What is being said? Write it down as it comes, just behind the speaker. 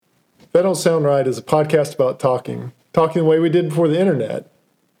That Don't Sound Right is a podcast about talking the way we did before the internet,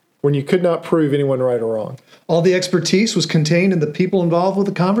 when you could not prove anyone right or wrong. All the expertise was contained in the people involved with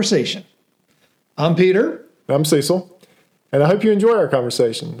the conversation. I'm Peter. I'm Cecil, and I hope you enjoy our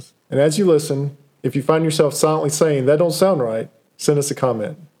conversations. And as you listen, if you find yourself silently saying, that don't sound right, send us a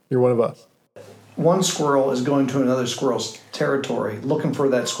comment. You're one of us. One squirrel is going to another squirrel's territory, looking for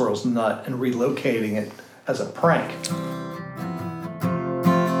that squirrel's nut and relocating it as a prank.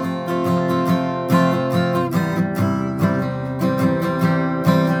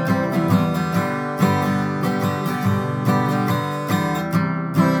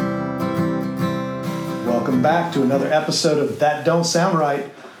 Welcome back to another episode of That Don't Sound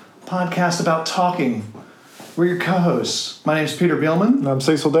Right, podcast about talking. We're your co-hosts. My name's Peter Bielman. And I'm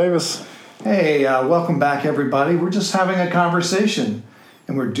Cecil Davis. Hey, welcome back, everybody. We're just having a conversation,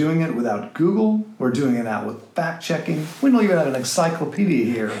 and we're doing it without Google. We're doing it out with fact-checking. We don't even have an encyclopedia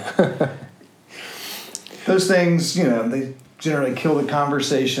here. Those things, they generally kill the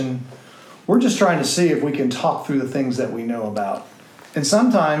conversation. We're just trying to see if we can talk through the things that we know about. And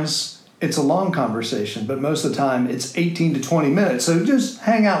sometimes it's a long conversation, but most of the time it's 18 to 20 minutes. So just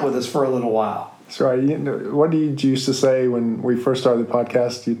hang out with us for a little while. That's right. What did you used to say when we first started the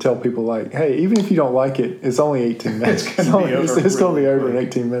podcast? You tell people like, hey, even if you don't like it, it's only 18 minutes. It's going to be over in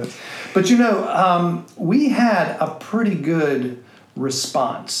 18 minutes. But we had a pretty good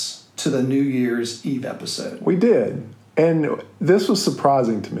response to the New Year's Eve episode. We did. And this was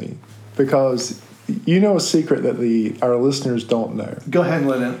surprising to me because a secret that our listeners don't know. Go ahead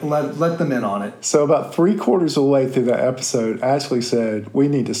and let them in on it. So about 3/4 of the way through that episode, I actually said, we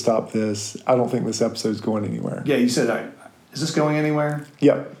need to stop this. I don't think this episode's going anywhere. Yeah, you said, is this going anywhere?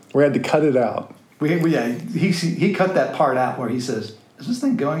 Yep. We had to cut it out. He cut that part out where he says, is this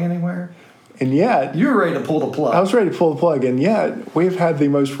thing going anywhere? And yet... You were ready to pull the plug. I was ready to pull the plug. And yet, we've had the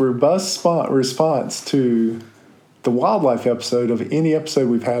most robust response to the wildlife episode of any episode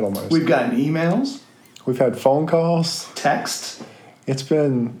we've had almost. We've gotten emails. We've had phone calls. It's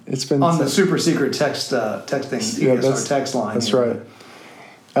been on the super secret texting our text line. That's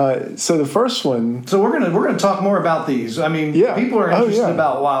right. So the first one. So we're gonna talk more about these. I mean, people are interested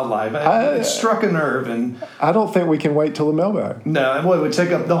about wildlife. It struck a nerve, and I don't think we can wait till the mailbag. No, it would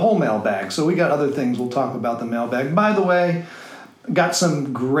take up the whole mailbag. So we got other things we'll talk about the mailbag. By the way, got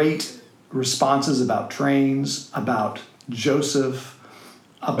some great responses about trains, about Joseph,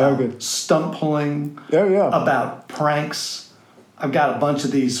 about stump pulling, about pranks. I've got a bunch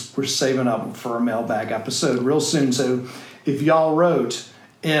of these we're saving up for a mailbag episode real soon. So if y'all wrote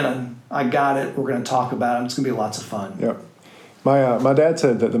in, I got it, we're going to talk about it. It's going to be lots of fun. Yep. My dad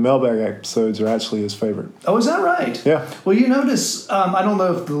said that the mailbag episodes are actually his favorite. Oh, is that right? Yeah. Well, you notice, I don't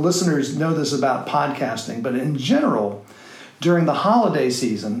know if the listeners know this about podcasting, but in general, during the holiday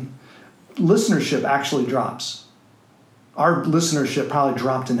season, listenership actually drops. Our listenership probably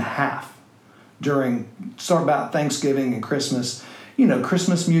dropped in half start about Thanksgiving and Christmas.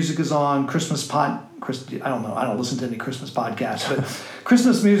 Christmas music is on, I don't know, I don't listen to any Christmas podcasts, but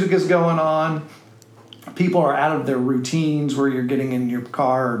Christmas music is going on. People are out of their routines where you're getting in your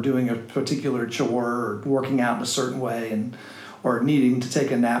car or doing a particular chore or working out in a certain way or needing to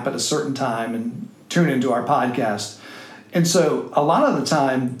take a nap at a certain time and tune into our podcast. And so a lot of the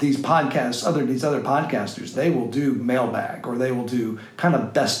time, these other podcasters, they will do mailbag or they will do kind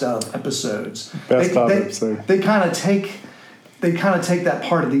of best of episodes. Episode. They kind of take that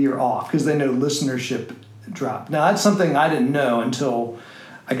part of the year off because they know listenership dropped. Now that's something I didn't know until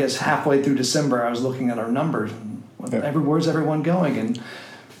I guess halfway through December. I was looking at our numbers and where's everyone going? And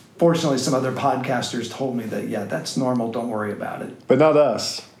fortunately, some other podcasters told me that that's normal. Don't worry about it. But not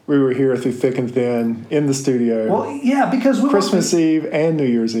us. We were here through thick and thin in the studio. Well, yeah, because Christmas Eve and New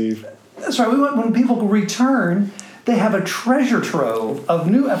Year's Eve. That's right. When people return, they have a treasure trove of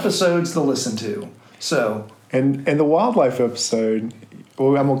new episodes to listen to. So, and the wildlife episode,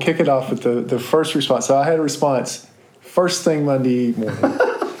 well, I'm gonna kick it off with the first response. So I had a response first thing Monday morning.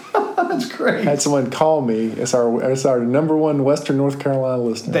 That's great. I had someone call me. It's our number one Western North Carolina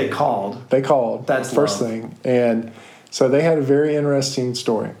listener. They called. That's first thing. And so they had a very interesting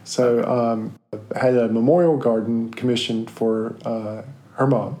story. So I had a memorial garden commissioned for her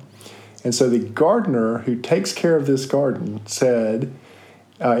mom. And so the gardener who takes care of this garden said,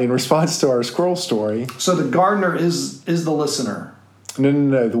 in response to our squirrel story... So the gardener is the listener?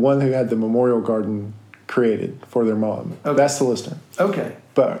 No. The one who had the memorial garden created for their mom. Okay. That's the listener. Okay.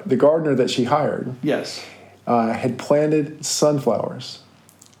 But the gardener that she hired had planted sunflowers.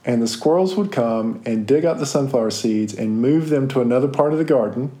 And the squirrels would come and dig up the sunflower seeds and move them to another part of the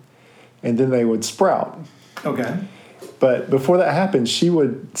garden, and then they would sprout. Okay. But before that happened, she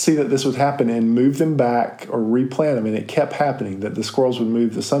would see that this would happen and move them back or replant them, and it kept happening that the squirrels would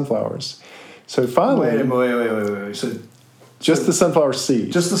move the sunflowers. So finally, Wait. So just the sunflower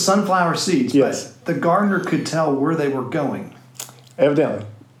seeds. just the sunflower seeds. Yes. But the gardener could tell where they were going. Evidently,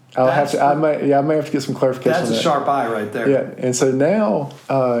 I may have to get some clarification. That's on a that. sharp eye right there. Yeah, and so now,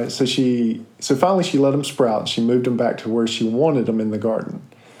 so finally she let them sprout. She moved them back to where she wanted them in the garden.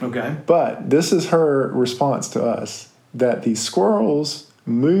 Okay. But this is her response to us, that the squirrels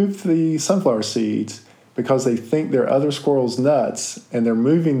moved the sunflower seeds because they think they're other squirrels' nuts, and they're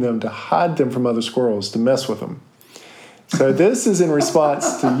moving them to hide them from other squirrels to mess with them. So this is in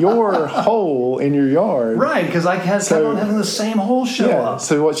response to your hole in your yard. Right, because I kept on having the same hole show up.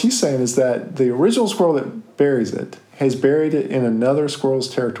 So what she's saying is that the original squirrel that buries it has buried it in another squirrel's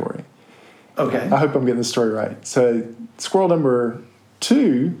territory. Okay. I hope I'm getting the story right. So squirrel number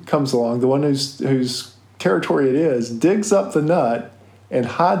 2 comes along, the one whose territory it is, digs up the nut and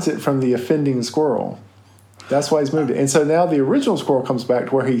hides it from the offending squirrel. That's why he's moved it. And so now the original squirrel comes back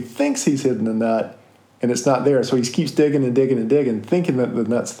to where he thinks he's hidden the nut, and it's not there. So he keeps digging and digging and digging, thinking that the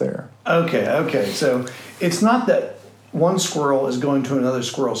nut's there. Okay. So it's not that one squirrel is going to another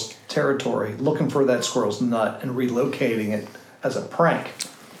squirrel's territory, looking for that squirrel's nut and relocating it as a prank.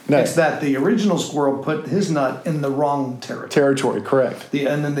 No. It's that the original squirrel put his nut in the wrong territory. Territory, correct.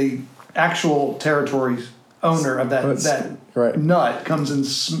 And then the actual territory's owner of that right. nut comes in.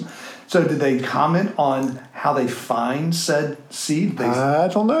 So did they comment on how they find said seed? I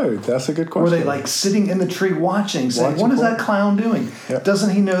don't know. That's a good question. Were they like sitting in the tree watching, saying, "What is that clown doing? Yep.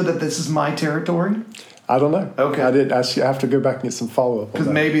 Doesn't he know that this is my territory?" I don't know. Okay. I have to go back and get some follow up. Because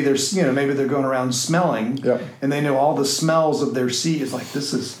maybe maybe they're going around smelling, Yep. and they know all the smells of their seed. It's like,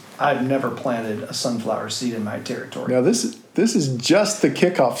 I've never planted a sunflower seed in my territory. Now this is just the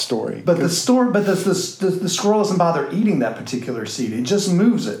kickoff story. But the squirrel doesn't bother eating that particular seed. It just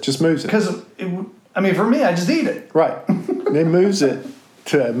moves it. Just moves it. Because for me, I just eat it. Right. It moves it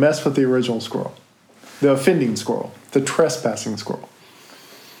to mess with the original squirrel, the offending squirrel, the trespassing squirrel.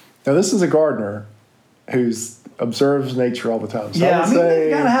 Now this is a gardener who's observes nature all the time. So they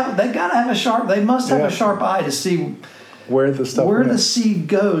gotta have a sharp. They must have a sharp eye to see where the stuff the seed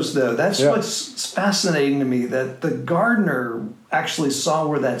goes. Though that's Yeah. what's fascinating to me, that the gardener actually saw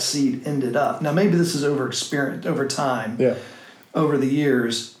where that seed ended up. Now maybe this is over time. Yeah. Over the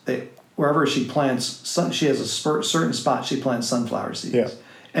years, wherever she plants, she has a certain spot she plants sunflower seeds. Yeah.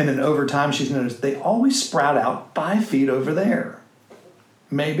 And then over time, she's noticed they always sprout out 5 feet over there.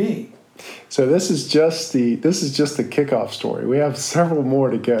 Maybe. So this is just the kickoff story. We have several more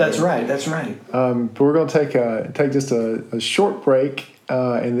to go. That's right. But we're going to take just a short break,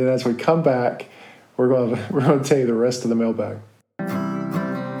 and then as we come back, we're going to tell you the rest of the mailbag.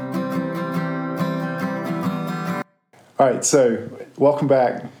 All right. So welcome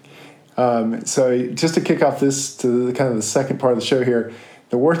back. So just to kick off this to the kind of the second part of the show here,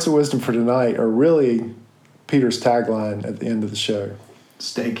 the words of wisdom for tonight are really Peter's tagline at the end of the show.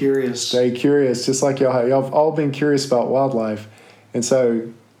 Stay curious. Stay curious, just like y'all have. Y'all have all been curious about wildlife. And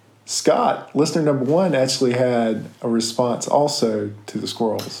so Scott, listener number 1, actually had a response also to the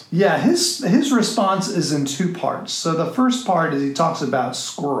squirrels. Yeah, his response is in 2 parts. So the first part is he talks about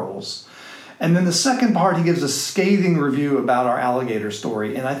squirrels. And then the second part, he gives a scathing review about our alligator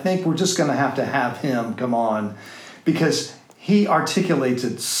story. And I think we're just going to have him come on because he articulates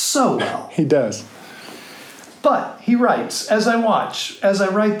it so well. He does. But he writes, as I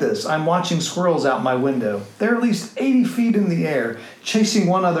write this, I'm watching squirrels out my window. They're at least 80 feet in the air, chasing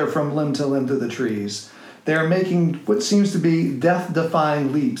one another from limb to the trees. They are making what seems to be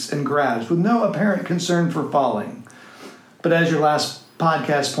death-defying leaps and grabs with no apparent concern for falling. But as your last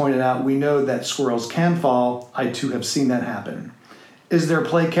podcast pointed out, we know that squirrels can fall. I too have seen that happen. Is their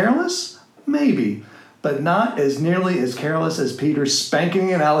play careless? Maybe, but not as nearly as careless as Peter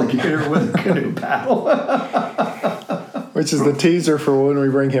spanking an alligator with a canoe paddle. Which is the teaser for when we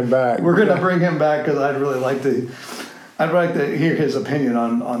bring him back. We're going to bring him back because I'd like to hear his opinion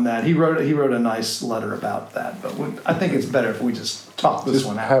on that. He wrote a nice letter about that, but I think it's better if we just talk this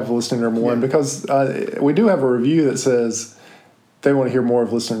one out. Have listener number 1 because we do have a review that says they want to hear more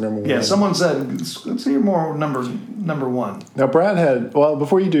of listener number 1. Yeah, someone said, let's hear more number 1. Now,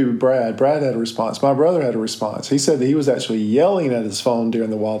 before you do Brad had a response. My brother had a response. He said that he was actually yelling at his phone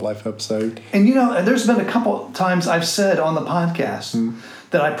during the wildlife episode. And there's been a couple times I've said on the podcast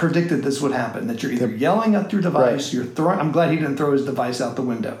that I predicted this would happen, that you're either yelling at your device, right. I'm glad he didn't throw his device out the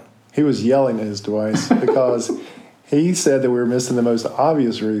window. He was yelling at his device because he said that we were missing the most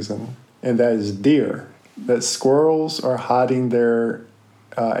obvious reason, and that is deer. That squirrels are hiding their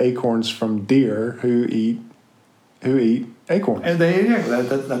acorns from deer who eat who eat acorns. And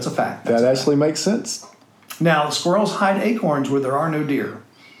that's a fact. That actually makes sense. Now, squirrels hide acorns where there are no deer.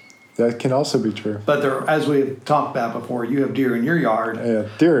 That can also be true. But there, as we've talked about before, you have deer in your yard. Yeah,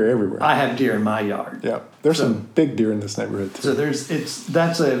 deer are everywhere. I have deer in my yard. Yeah, there's some big deer in this neighborhood too. So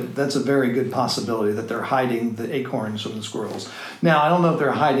that's a very good possibility that they're hiding the acorns from the squirrels. Now, I don't know if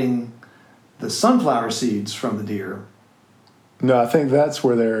they're hiding the sunflower seeds from the deer. No, I think that's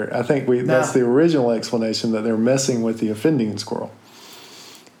where that's the original explanation, that they're messing with the offending squirrel.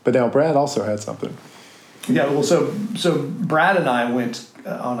 But now Brad also had something. Yeah, well, so Brad and I went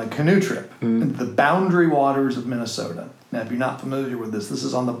on a canoe trip into the boundary waters of Minnesota. Now, if you're not familiar with this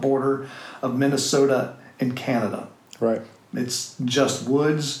is on the border of Minnesota and Canada. Right. It's just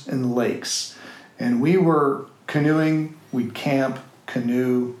woods and lakes. And we were canoeing, we'd camp,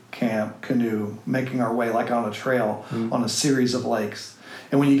 canoe, making our way like on a trail on a series of lakes.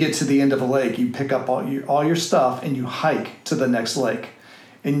 And when you get to the end of a lake, you pick up all your stuff and you hike to the next lake.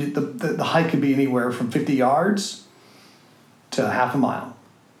 And the hike could be anywhere from 50 yards to half a mile.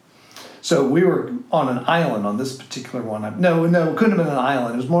 So we were on an island on this particular one. No, it couldn't have been an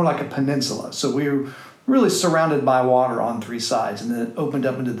island. It was more like a peninsula. So we were really surrounded by water on three sides. And then it opened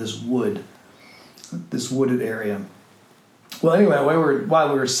up into this wooded area. Well, anyway,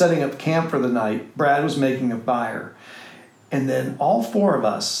 while we were setting up camp for the night, Brad was making a fire. And then all four of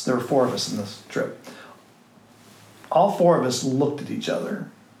us, there were four of us in this trip, all four of us looked at each other.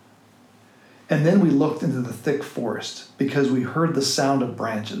 And then we looked into the thick forest because we heard the sound of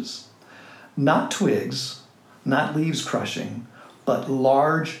branches. Not twigs, not leaves crushing, but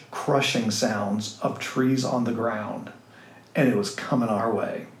large crushing sounds of trees on the ground. And it was coming our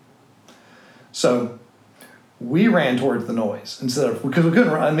way. So we ran towards the noise because we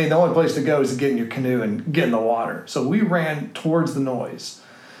couldn't run. I mean, the only place to go is to get in your canoe and get in the water. So we ran towards the noise.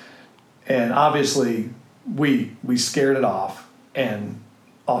 And obviously we scared it off, and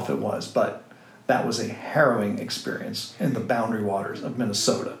off it was. But that was a harrowing experience in the boundary waters of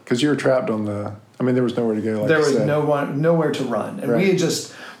Minnesota. Because you were trapped there was nowhere to go. Like there was nowhere to run. And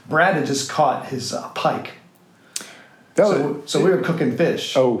right. Brad had just caught his pike. So we were cooking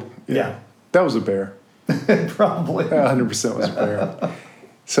fish. Oh, yeah. That was a bear. Probably. 100% was a bear.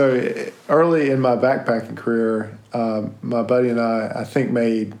 So early in my backpacking career, my buddy and I think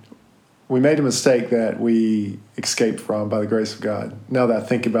we made a mistake that we escaped from by the grace of God, now that I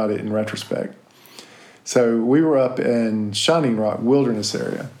think about it in retrospect. So we were up in Shining Rock Wilderness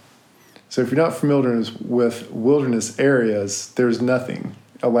area. So if you're not familiar with wilderness areas, there's nothing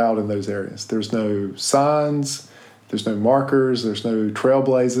allowed in those areas. There's no signs, there's no markers, there's no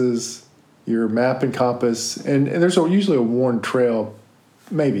trailblazes, your map and compass, and there's usually a worn trail,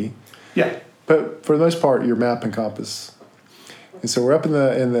 maybe. Yeah. But for the most part, your map and compass. And so we're up in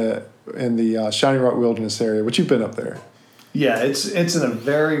the Shining Rock Wilderness area, which you've been up there. Yeah, it's in a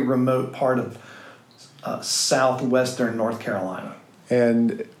very remote part of southwestern North Carolina.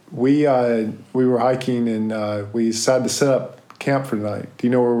 And we were hiking, and we decided to set up camp for the night. Do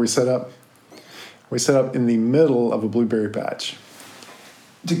you know where we set up? We set up in the middle of a blueberry patch.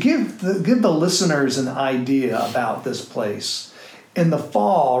 To give the listeners an idea about this place, in the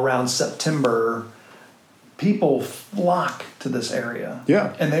fall around September, people flock to this area.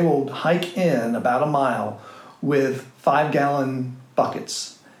 Yeah. And they will hike in about a mile with 5-gallon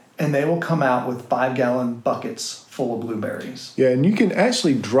buckets. And they will come out with 5-gallon buckets full of blueberries. Yeah, and you can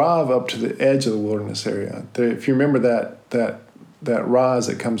actually drive up to the edge of the wilderness area. If you remember that rise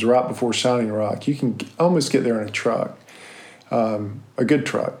that comes right before Shining Rock, you can almost get there in a truck. A good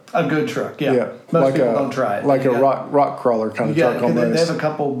truck. A good truck, yeah. Most people don't try it. Like a rock crawler kind of truck almost. They have a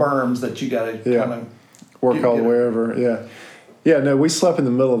couple berms that you got to kind of work all the way over, yeah. Yeah, no, we slept in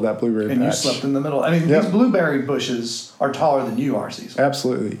the middle of that blueberry patch. And you slept in the middle. I mean, these blueberry bushes are taller than you are, Cecil.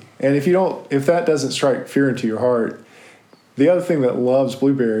 Absolutely. And if that doesn't strike fear into your heart, the other thing that loves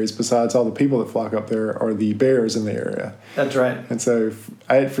blueberries, besides all the people that flock up there, are the bears in the area. That's right. And so,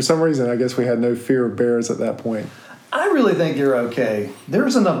 for some reason, I guess we had no fear of bears at that point. I really think you're okay.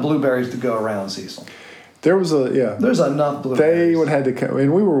 There's enough blueberries to go around, Cecil. There's enough blueberries. They would have to come,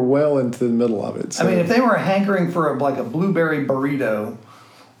 and we were well into the middle of it. So. I mean, if they were hankering for a blueberry burrito,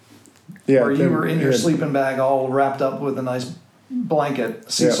 where you were in your sleeping bag all wrapped up with a nice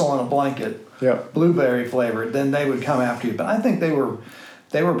blanket, Cecil on a blanket, blueberry flavored, then they would come after you. But I think they were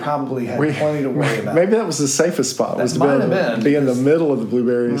probably had plenty to worry about. Maybe that was the safest spot, was to be in the middle of the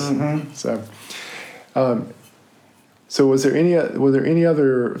blueberries. Mm-hmm. So were there any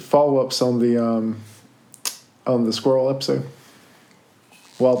other follow-ups on the squirrel episode,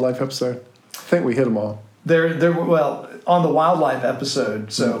 wildlife episode? I think we hit them all. Well, on the wildlife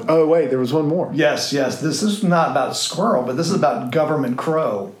episode. So, oh wait, there was one more. yes. This is not about squirrel, but this is about government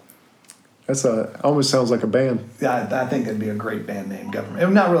crow. That's almost sounds like a band. Yeah, I think it'd be a great band name,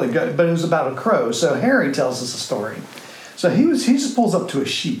 government. Not really good, but it was about a crow. So Harry tells us a story. So he just pulls up to a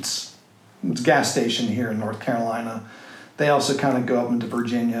Sheetz. It's a gas station here in North Carolina. They also kind of go up into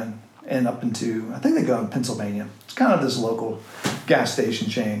Virginia and up into, I think they go in Pennsylvania. It's kind of this local gas station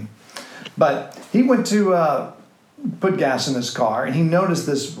chain. But he went to put gas in his car, and he noticed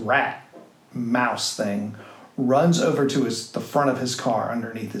this rat mouse thing runs over to the front of his car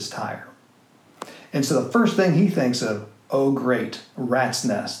underneath his tire. And so the first thing he thinks of, oh great, rat's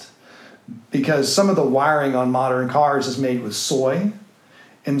nest. Because some of the wiring on modern cars is made with soy.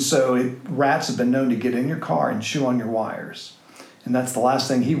 And so rats have been known to get in your car and chew on your wires. And that's the last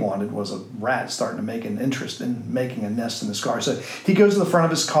thing he wanted, was a rat starting to make an interest in making a nest in his car. So he goes to the front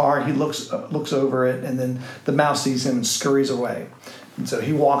of his car, he looks over it, and then the mouse sees him and scurries away. And so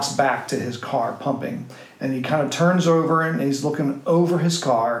he walks back to his car pumping, and he kind of turns over and he's looking over his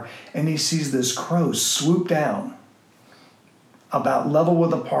car, and he sees this crow swoop down about level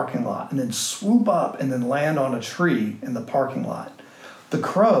with the parking lot, and then swoop up and then land on a tree in the parking lot. The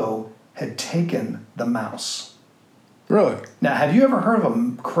crow had taken the mouse. Really? Now, have you ever heard of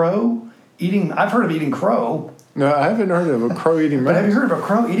a crow eating? I've heard of eating crow. No, I haven't heard of a crow eating mouse. But have you heard of a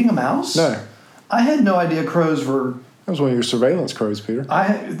crow eating a mouse? No. I had no idea crows were. That was one of your surveillance crows, Peter.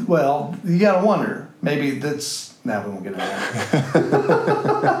 Well, you gotta wonder. Maybe that's. Now we won't get into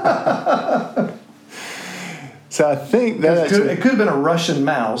that. So I think that it could have been a Russian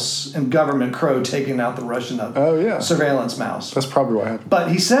mouse and government crow taking out the Russian surveillance mouse. That's probably what happened.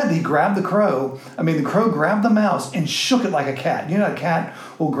 But he said he grabbed the crow. I mean, the crow grabbed the mouse and shook it like a cat. You know, a cat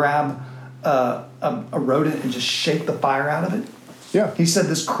will grab a rodent and just shake the fire out of it? Yeah. He said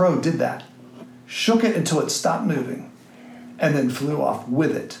this crow did that. Shook it until it stopped moving and then flew off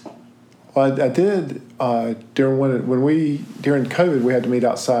with it. Well, I did during COVID, we had to meet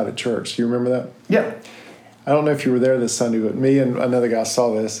outside at church. Do you remember that? Yeah. I don't know if you were there this Sunday, but me and another guy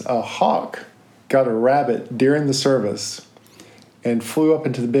saw this. A hawk got a rabbit during the service and flew up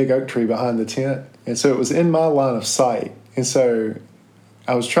into the big oak tree behind the tent. And so it was in my line of sight. And so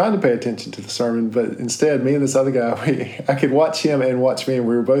I was trying to pay attention to the sermon, but instead, me and this other guy, I could watch him and watch me, and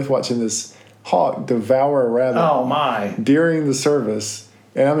we were both watching this hawk devour a rabbit. Oh, my. During the service.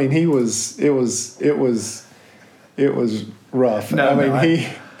 And I mean, it was rough.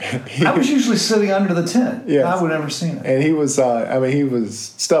 I was usually sitting under the tent. Yes. I would never seen it. And he was,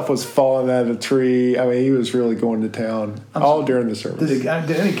 stuff was falling out of the tree. I mean, he was really going to town during the service. Did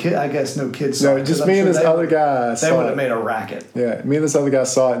any kid, I guess no kids saw it. No, just me and this other guy saw it. They would have made a racket. Yeah, me and this other guy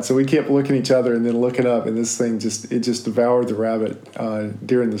saw it. And so we kept looking at each other and then looking up, and this thing just devoured the rabbit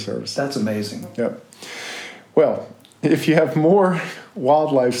during the service. That's amazing. Yep. Well, if you have more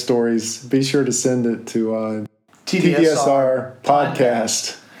wildlife stories, be sure to send it to TDSR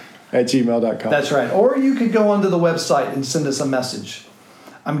podcast at gmail.com. That's right. Or you could go onto the website and send us a message.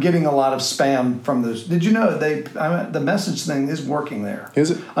 I'm getting a lot of spam from those. Did you know the message thing is working there?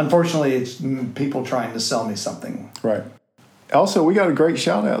 Is it? Unfortunately, it's people trying to sell me something. Right. Also, we got a great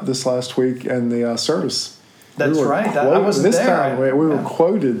shout out this last week in the service. That's right. I wasn't there. We were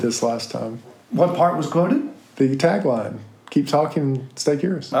quoted this last time. What part was quoted? The tagline, keep talking, stay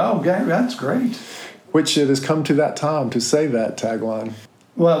curious. Oh, okay. That's great. Which it has come to that time to say that tagline.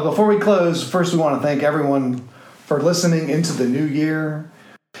 Well, before we close, first we want to thank everyone for listening into the new year.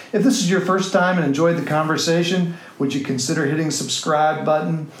 If this is your first time and enjoyed the conversation, would you consider hitting the subscribe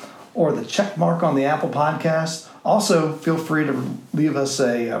button or the check mark on the Apple Podcast? Also, feel free to leave us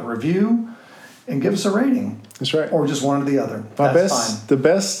a review and give us a rating. That's right. Or just one or the other. That's fine. The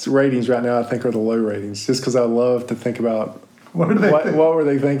best ratings right now, I think, are the low ratings, just because I love to think about what were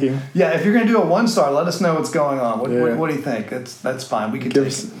they thinking. Yeah, if you're going to do a 1-star, let us know what's going on. What do you think? That's fine. We can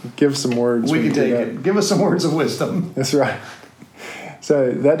give some words. We can take it. Give us some words of wisdom. That's right.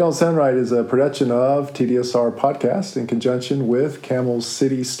 So That Don't Sound Right is a production of TDSR Podcast in conjunction with Camel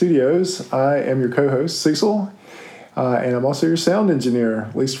City Studios. I am your co-host, Cecil, and I'm also your sound engineer,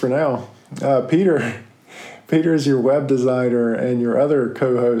 at least for now. Peter is your web designer, and your other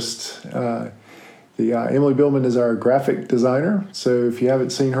co-host, Emily Billman, is our graphic designer. So if you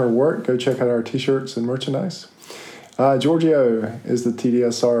haven't seen her work, go check out our T-shirts and merchandise. Giorgio is the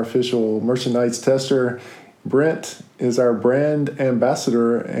TDSR official merchandise tester. Brent is our brand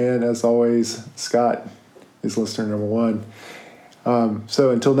ambassador. And as always, Scott is listener number 1. So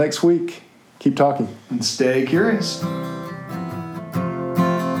until next week, keep talking. And stay curious.